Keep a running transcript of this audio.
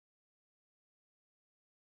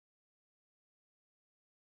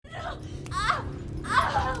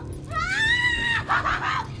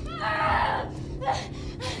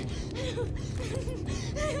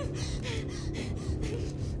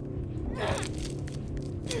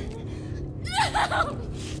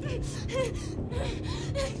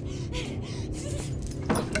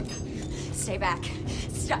Stay back.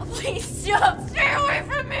 Stop, please, stop. Stay away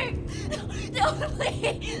from me. No,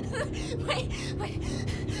 please. Wait.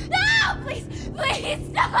 No, please,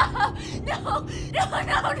 stop. No.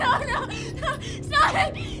 Stop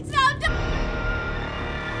it.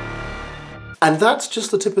 And that's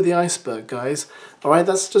just the tip of the iceberg, guys. Alright,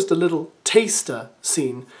 that's just a little taster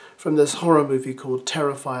scene from this horror movie called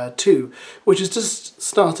Terrifier 2, which has just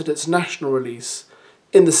started its national release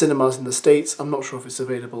in the cinemas in the States. I'm not sure if it's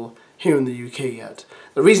available here in the UK yet.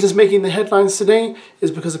 The reason it's making the headlines today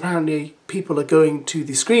is because apparently people are going to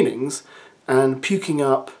the screenings and puking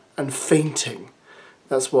up and fainting.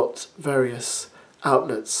 That's what various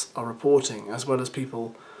outlets are reporting, as well as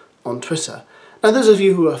people on Twitter. Now, those of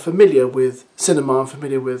you who are familiar with cinema and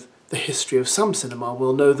familiar with the history of some cinema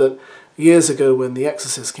will know that years ago when The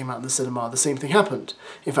Exorcist came out in the cinema, the same thing happened.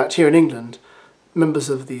 In fact, here in England, members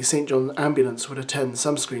of the St. John's Ambulance would attend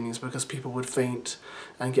some screenings because people would faint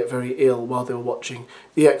and get very ill while they were watching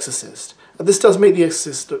The Exorcist. And this does make The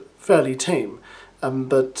Exorcist look fairly tame, I mean,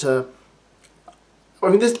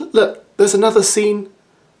 there's another scene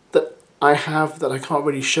that I have that I can't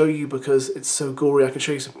really show you because it's so gory. I can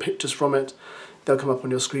show you some pictures from it. They'll come up on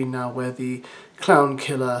your screen now, where the clown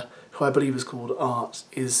killer, who I believe is called Art,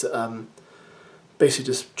 is basically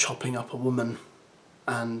just chopping up a woman,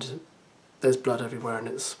 and there's blood everywhere and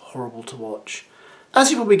it's horrible to watch. As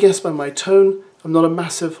you probably guessed by my tone, I'm not a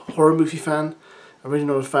massive horror movie fan. I'm really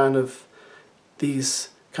not a fan of these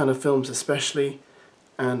kind of films especially,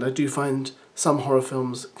 and I do find some horror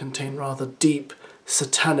films contain rather deep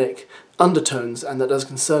satanic undertones, and that does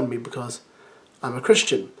concern me because I'm a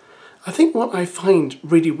Christian. I think what I find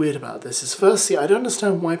really weird about this is, firstly, I don't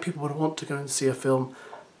understand why people would want to go and see a film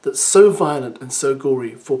that's so violent and so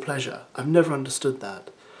gory for pleasure. I've never understood that.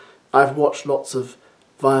 I've watched lots of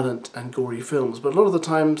violent and gory films, but a lot of the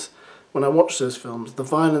times when I watch those films, the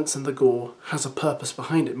violence and the gore has a purpose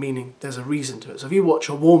behind it, meaning there's a reason to it. So if you watch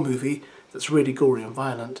a war movie that's really gory and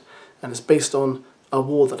violent, and it's based on a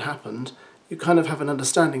war that happened, you kind of have an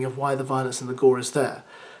understanding of why the violence and the gore is there.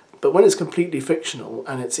 But when it's completely fictional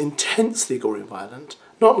and it's intensely gory and violent,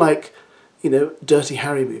 not like, you know, Dirty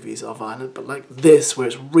Harry movies are violent, but like this, where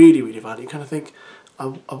it's really, really violent, you kind of think,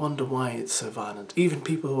 I wonder why it's so violent. Even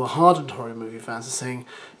people who are hardened horror movie fans are saying,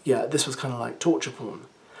 yeah, this was kind of like torture porn.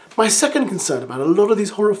 My second concern about a lot of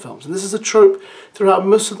these horror films, and this is a trope throughout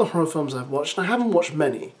most of the horror films I've watched, and I haven't watched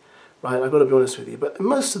many, right, I've got to be honest with you, but in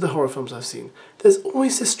most of the horror films I've seen, there's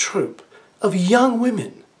always this trope of young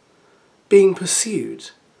women being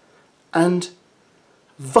pursued and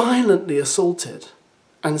violently assaulted,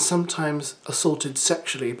 and sometimes assaulted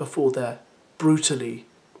sexually before they're brutally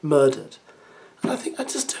murdered. And I think I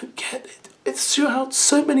just don't get it. It's throughout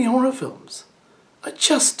so many horror films. I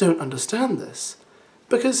just don't understand this.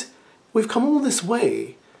 Because we've come all this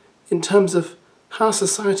way in terms of how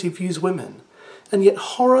society views women, and yet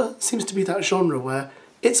horror seems to be that genre where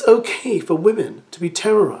it's okay for women to be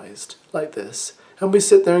terrorised like this, and we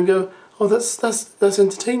sit there and go, oh, that's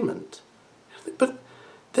entertainment. But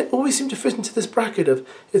they always seem to fit into this bracket of,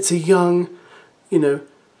 it's a young, you know,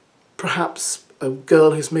 perhaps a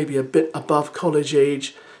girl who's maybe a bit above college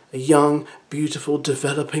age, a young, beautiful,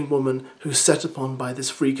 developing woman who's set upon by this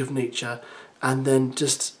freak of nature and then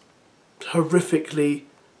just horrifically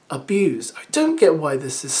abused. I don't get why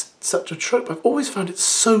this is such a trope. I've always found it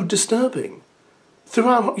so disturbing.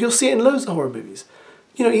 Throughout, you'll see it in loads of horror movies.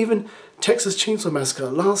 You know, even Texas Chainsaw Massacre,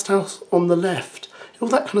 Last House on the Left, all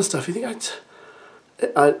that kind of stuff. You think,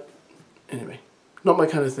 anyway, not my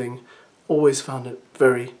kind of thing. Always found it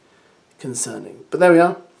very concerning. But there we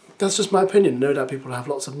are. That's just my opinion. No doubt people have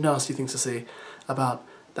lots of nasty things to say about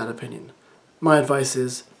that opinion. My advice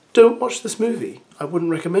is, don't watch this movie. I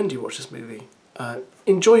wouldn't recommend you watch this movie.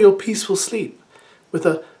 Enjoy your peaceful sleep with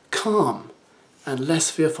a calm and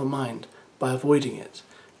less fearful mind by avoiding it.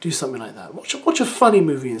 Do something like that. Watch a funny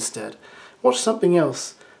movie instead. Watch something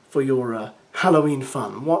else for your Halloween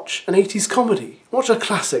fun. Watch an 80s comedy. Watch a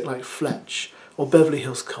classic like Fletch or Beverly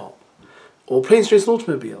Hills Cop or Planes, Trains and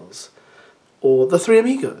Automobiles or The Three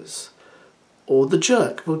Amigos or The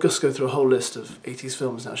Jerk. We'll just go through a whole list of 80s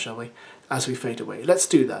films now, shall we? As we fade away. Let's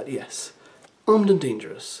do that, yes. Armed and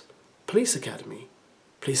Dangerous, Police Academy,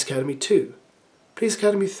 Police Academy 2, Police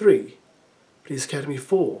Academy 3, Police Academy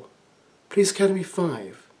 4, Police Academy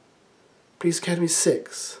 5, Police Academy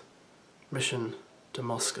 6, Mission to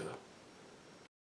Moscow.